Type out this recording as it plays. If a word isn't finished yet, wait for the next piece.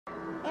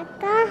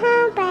Go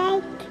home,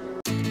 bye.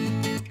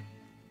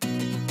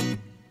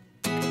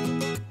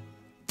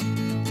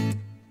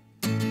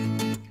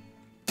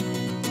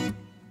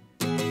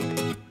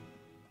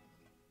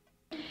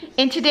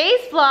 In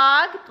today's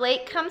vlog,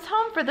 Blake comes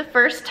home for the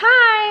first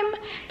time.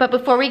 But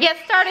before we get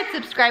started,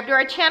 subscribe to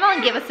our channel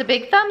and give us a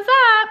big thumbs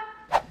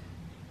up.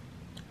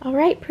 All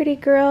right, pretty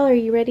girl, are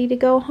you ready to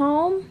go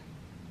home?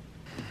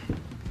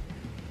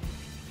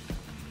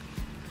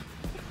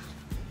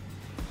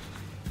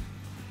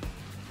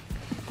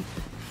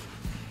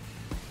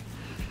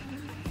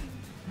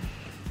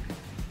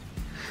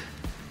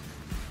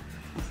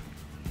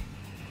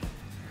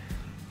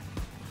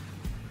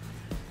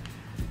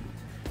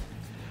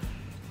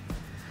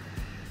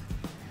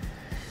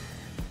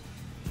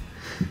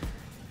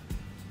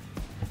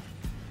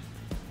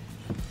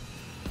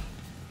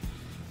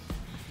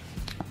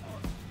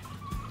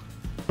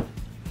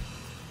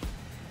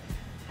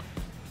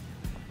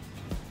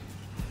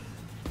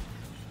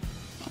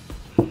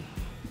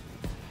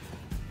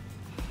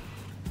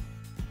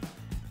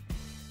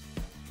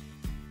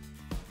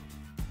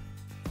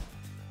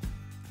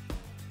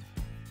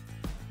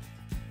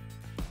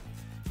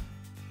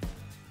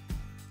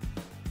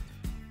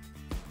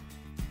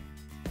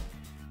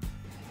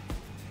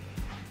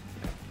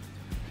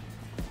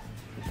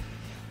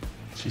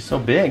 She's so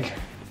big. Is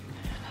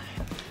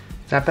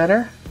that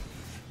better?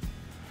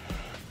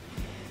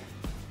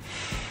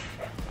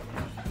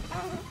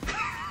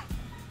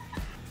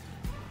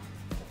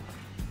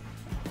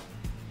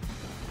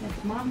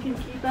 If Mom can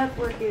keep up,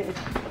 we're good.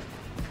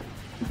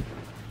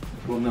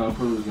 Well, no, if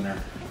we're losing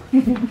her.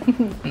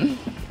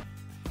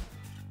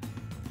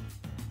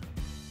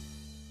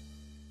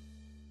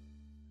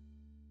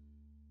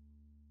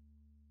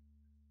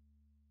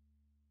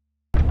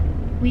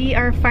 We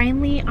are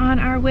finally on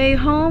our way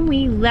home.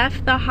 We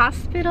left the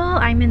hospital.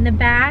 I'm in the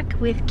back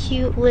with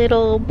cute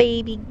little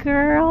baby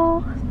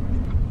girl.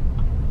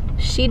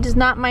 She does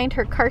not mind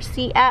her car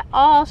seat at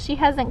all. She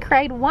hasn't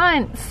cried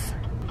once.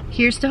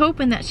 Here's to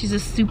hoping that she's a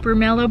super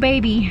mellow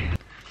baby.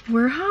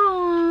 We're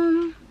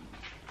home.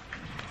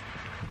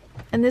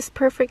 And this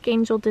perfect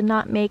angel did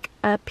not make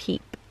a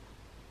peep.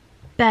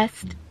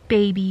 Best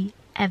baby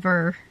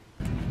ever.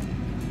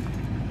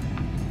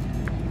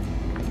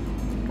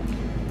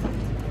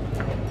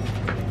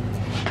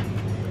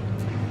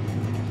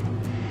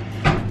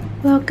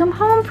 Welcome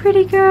home,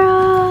 pretty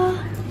girl.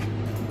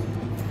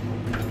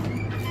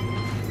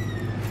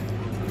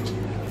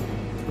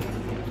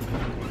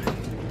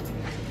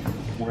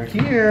 We're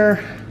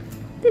here.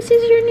 This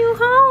is your new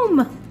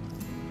home.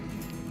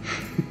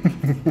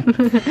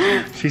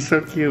 She's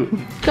so cute.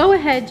 Go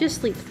ahead,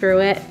 just sleep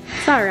through it.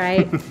 It's all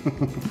right.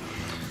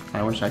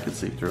 I wish I could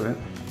sleep through it.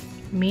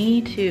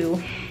 Me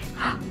too.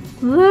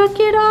 Look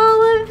at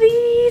all of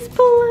these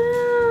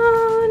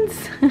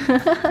balloons.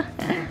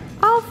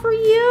 All for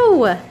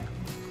you.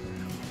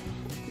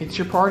 It's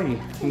your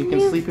party, and you can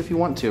sleep if you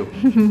want to.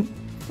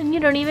 And you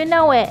don't even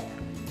know it.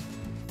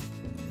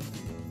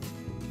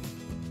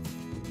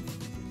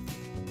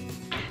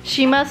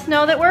 She must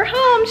know that we're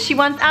home. She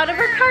wants out of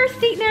her car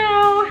seat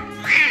now.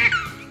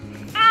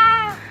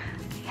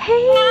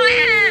 Hey. We're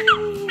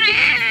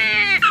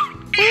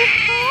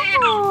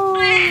home.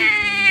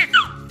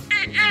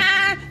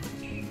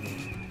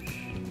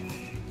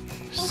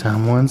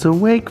 Someone's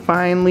awake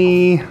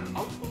finally.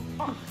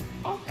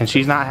 And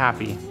she's not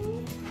happy.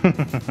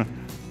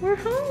 We're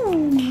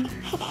home.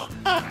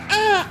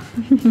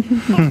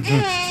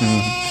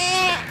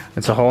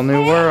 It's a whole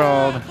new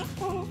world.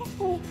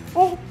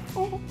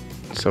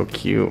 So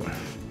cute.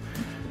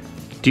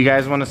 Do you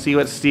guys want to see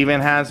what Steven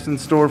has in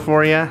store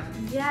for you?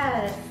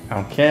 Yes.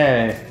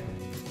 Okay.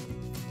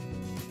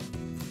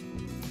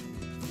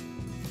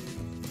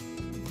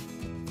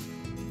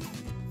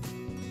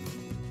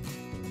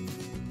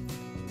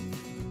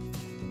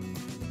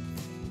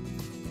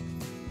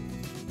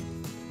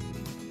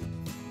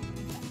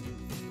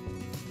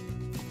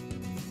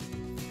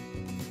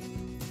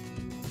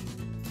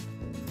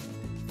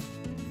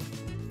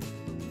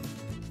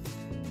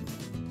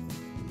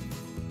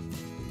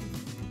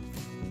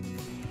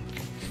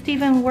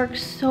 Steven worked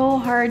so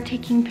hard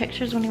taking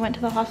pictures when he went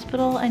to the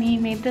hospital, and he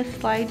made this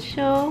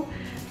slideshow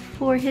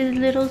for his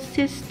little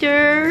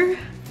sister.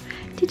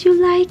 Did you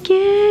like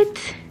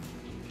it?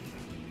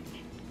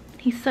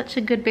 He's such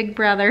a good big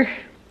brother.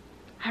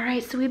 All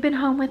right, so we've been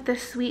home with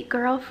this sweet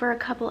girl for a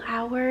couple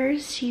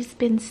hours. She's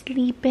been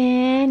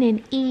sleeping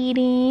and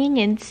eating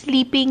and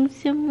sleeping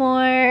some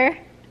more.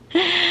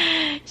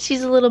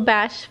 She's a little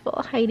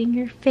bashful, hiding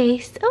her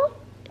face. Oh,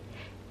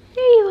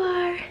 there you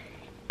are.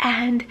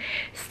 And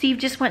Steve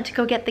just went to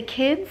go get the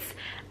kids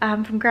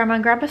from Grandma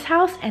and Grandpa's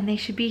house, and they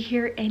should be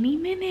here any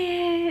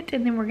minute.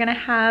 And then we're gonna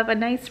have a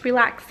nice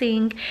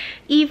relaxing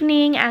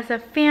evening as a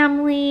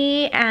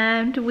family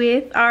and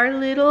with our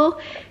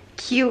little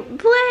cute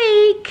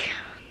Blake.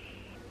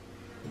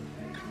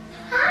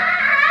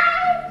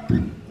 Hi!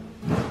 Look,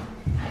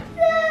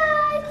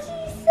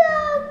 she's so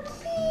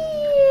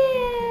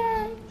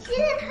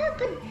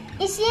cute.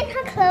 Is she in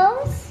her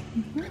clothes?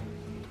 Mm-hmm.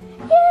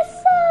 You're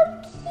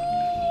so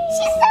cute.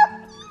 She's so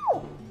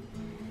cute.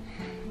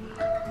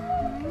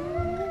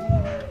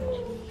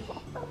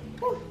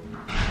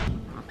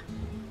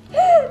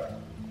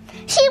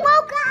 She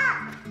woke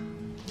up.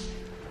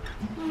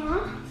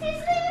 She's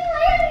sleeping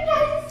later,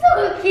 guys. It's so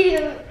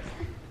cute.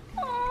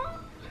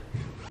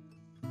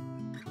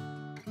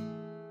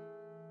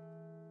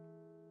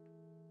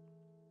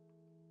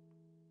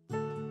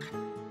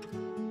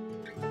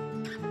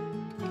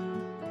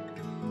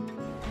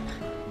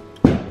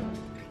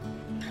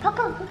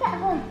 Papa, look at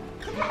her.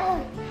 Look at her.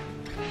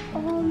 Oh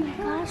my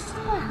gosh,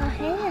 look at her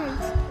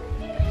hands.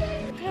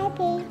 Hi,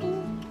 baby.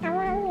 I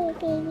want me,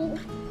 baby.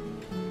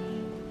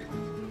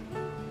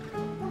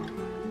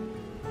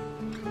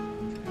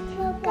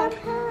 Look at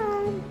her.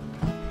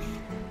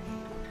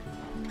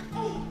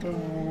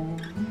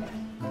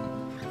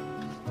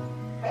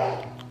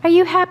 Are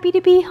you happy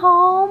to be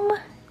home?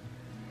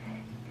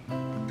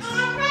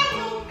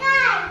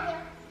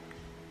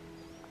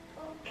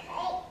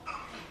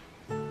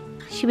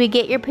 Should we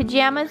get your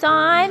pajamas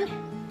on?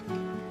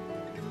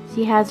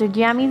 She has her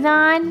jammies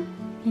on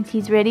and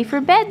she's ready for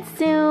bed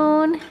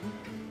soon.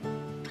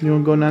 You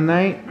wanna go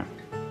night-night?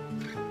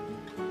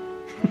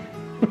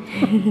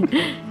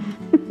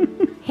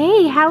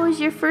 Hey, how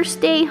was your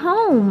first day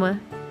home?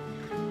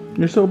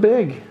 You're so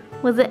big.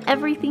 Was it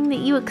everything that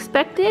you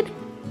expected?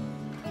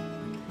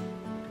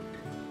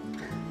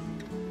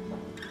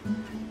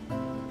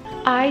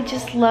 I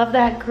just love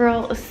that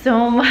girl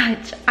so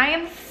much. I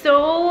am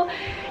so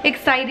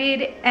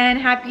excited and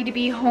happy to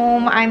be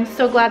home. I'm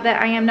so glad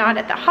that I am not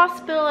at the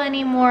hospital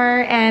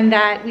anymore and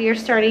that we are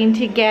starting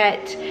to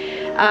get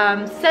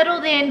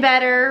settled in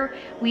better.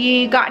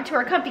 We got into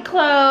our comfy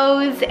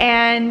clothes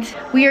and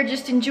we are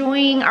just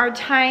enjoying our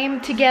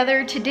time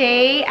together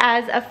today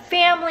as a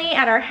family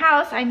at our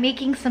house. I'm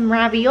making some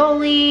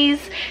raviolis.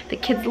 The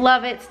kids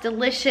love it. It's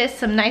delicious.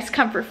 Some nice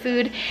comfort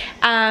food.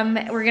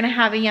 We're gonna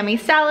have a yummy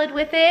salad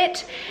with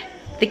it.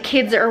 The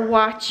kids are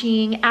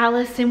watching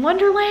Alice in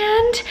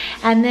Wonderland,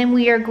 and then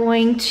we are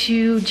going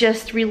to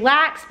just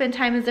relax, spend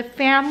time as a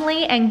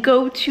family, and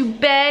go to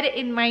bed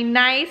in my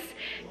nice,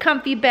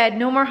 comfy bed.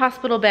 No more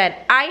hospital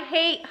bed. I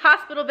hate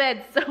hospital beds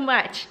so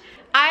much.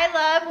 I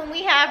love when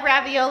we have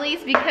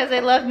raviolis because I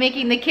love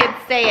making the kids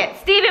say it.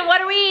 Steven,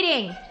 what are we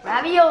eating?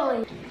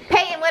 Ravioli.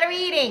 Peyton, what are we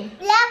eating?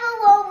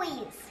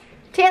 Raviolis.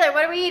 Taylor,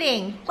 what are we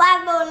eating?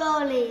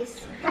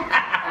 Raviolis.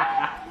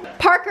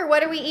 Parker,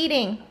 what are we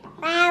eating?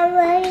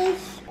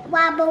 Raviolis.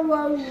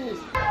 Raviolis.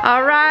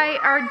 All right,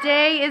 our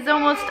day is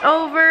almost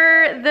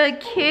over. The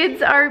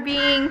kids are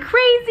being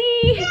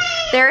crazy.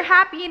 They're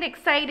happy and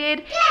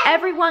excited.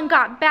 Everyone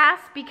got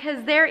baths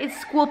because there is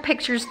school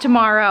pictures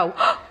tomorrow.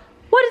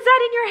 What is that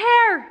in your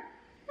hair?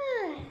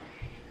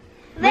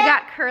 We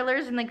got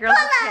curlers in the girls'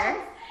 hair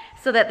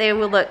so that they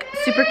will look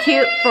super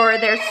cute for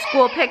their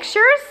school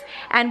pictures.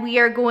 And we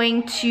are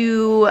going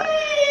to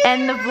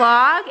end the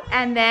vlog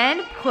and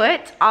then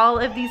put all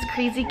of these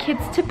crazy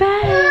kids to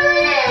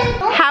bed.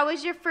 How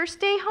was your first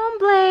day home,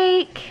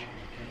 Blake?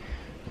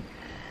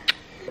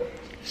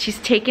 She's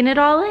taking it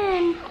all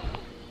in.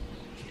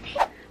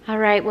 All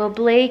right, well,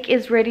 Blake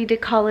is ready to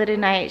call it a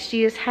night.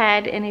 She has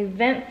had an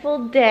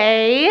eventful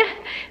day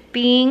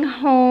being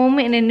home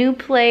in a new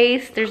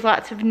place. There's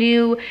lots of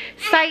new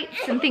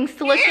sights and things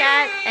to look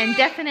at, and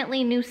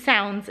definitely new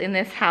sounds in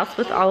this house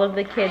with all of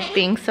the kids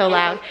being so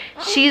loud.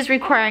 She's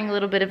requiring a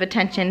little bit of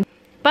attention.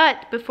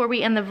 But before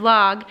we end the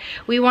vlog,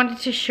 we wanted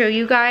to show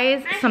you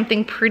guys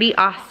something pretty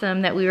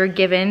awesome that we were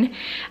given,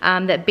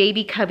 that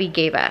Baby Cubby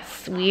gave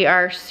us. We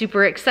are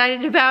super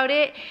excited about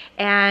it,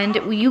 and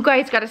you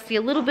guys got to see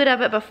a little bit of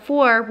it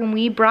before when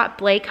we brought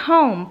Blake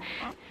home.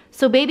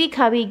 So Baby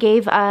Cubby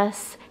gave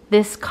us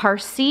this car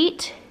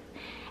seat,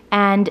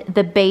 and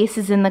the base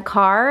is in the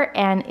car,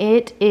 and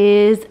it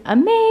is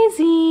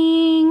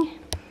amazing.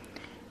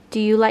 Do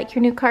you like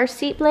your new car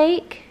seat,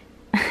 Blake?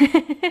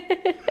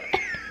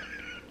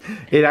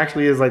 It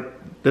actually is like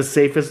the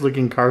safest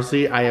looking car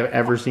seat I have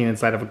ever seen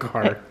inside of a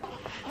car.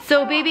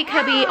 So Baby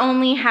Cubby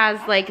only has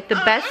like the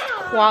best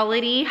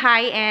quality,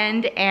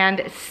 high-end,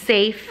 and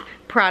safe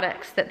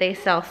products that they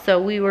sell. So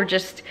we were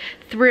just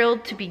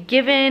thrilled to be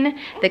given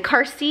the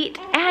car seat,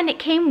 and it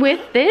came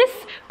with this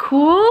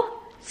cool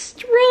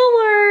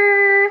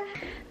stroller.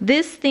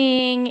 This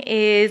thing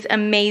is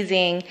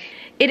amazing.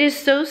 It is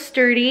so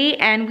sturdy,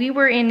 and we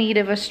were in need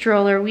of a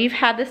stroller. We've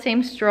had the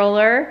same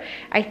stroller,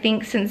 I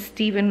think, since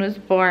Steven was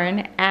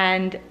born,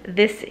 and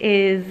this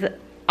is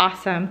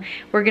awesome.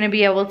 We're gonna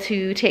be able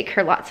to take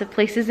her lots of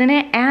places in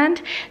it,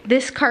 and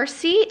this car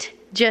seat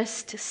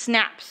just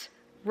snaps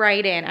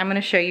right in. I'm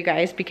gonna show you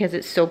guys because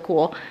it's so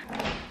cool.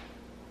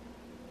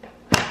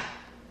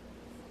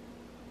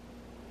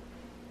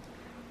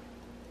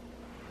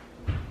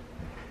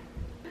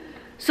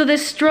 So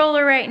this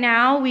stroller right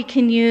now we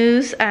can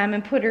use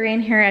and put her in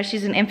here as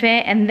she's an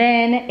infant, and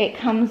then it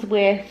comes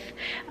with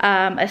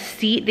a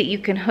seat that you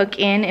can hook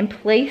in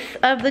place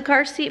of the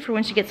car seat for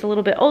when she gets a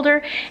little bit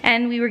older.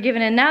 And we were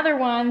given another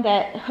one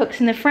that hooks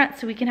in the front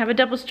so we can have a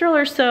double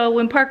stroller, so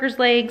when Parker's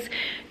legs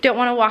don't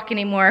want to walk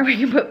anymore, we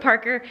can put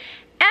Parker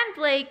and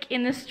Blake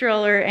in the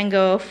stroller and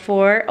go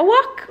for a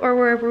walk or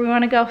wherever we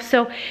want to go.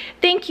 So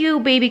thank you,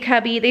 Baby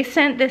Cubby. They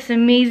sent this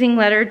amazing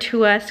letter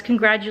to us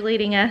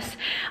congratulating us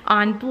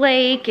on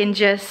Blake and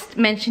just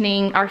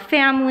mentioning our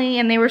family,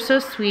 and they were so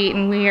sweet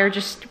and we are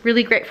just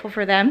really grateful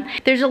for them.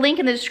 There's a link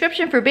in the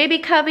description for Baby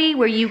Cubby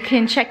where you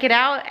can check it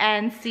out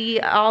and see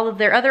all of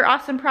their other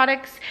awesome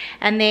products,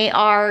 and they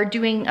are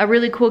doing a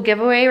really cool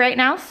giveaway right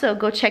now, so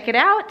go check it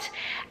out.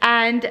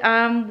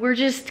 And we're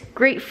just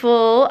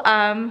grateful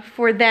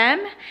for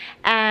them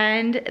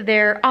and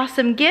their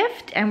awesome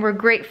gift, and we're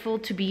grateful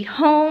to be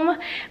home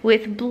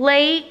with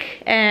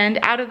Blake and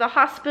out of the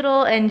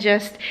hospital and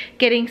just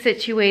getting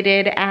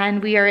situated,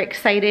 and we are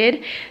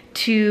excited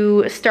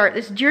to start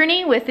this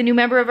journey with a new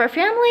member of our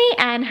family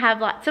and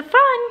have lots of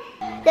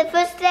fun. The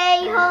first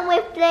day home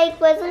with Blake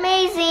was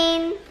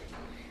amazing.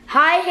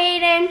 Hi,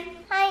 Hayden.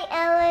 Hi,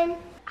 Ellen.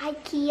 Hi,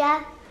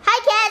 Kia.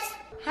 Hi, Cass.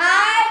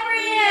 Hi,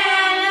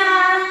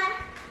 Brianna.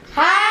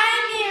 Hi,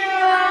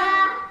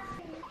 Mira.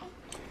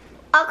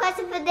 Our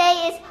question for the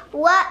day is,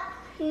 what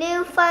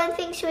new fun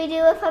things should we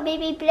do with our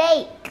baby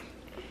Blake?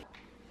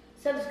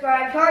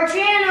 Subscribe to our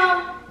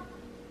channel.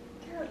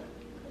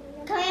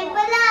 Comment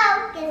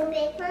below. Give a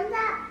big thumbs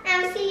up.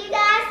 And we'll see you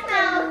guys.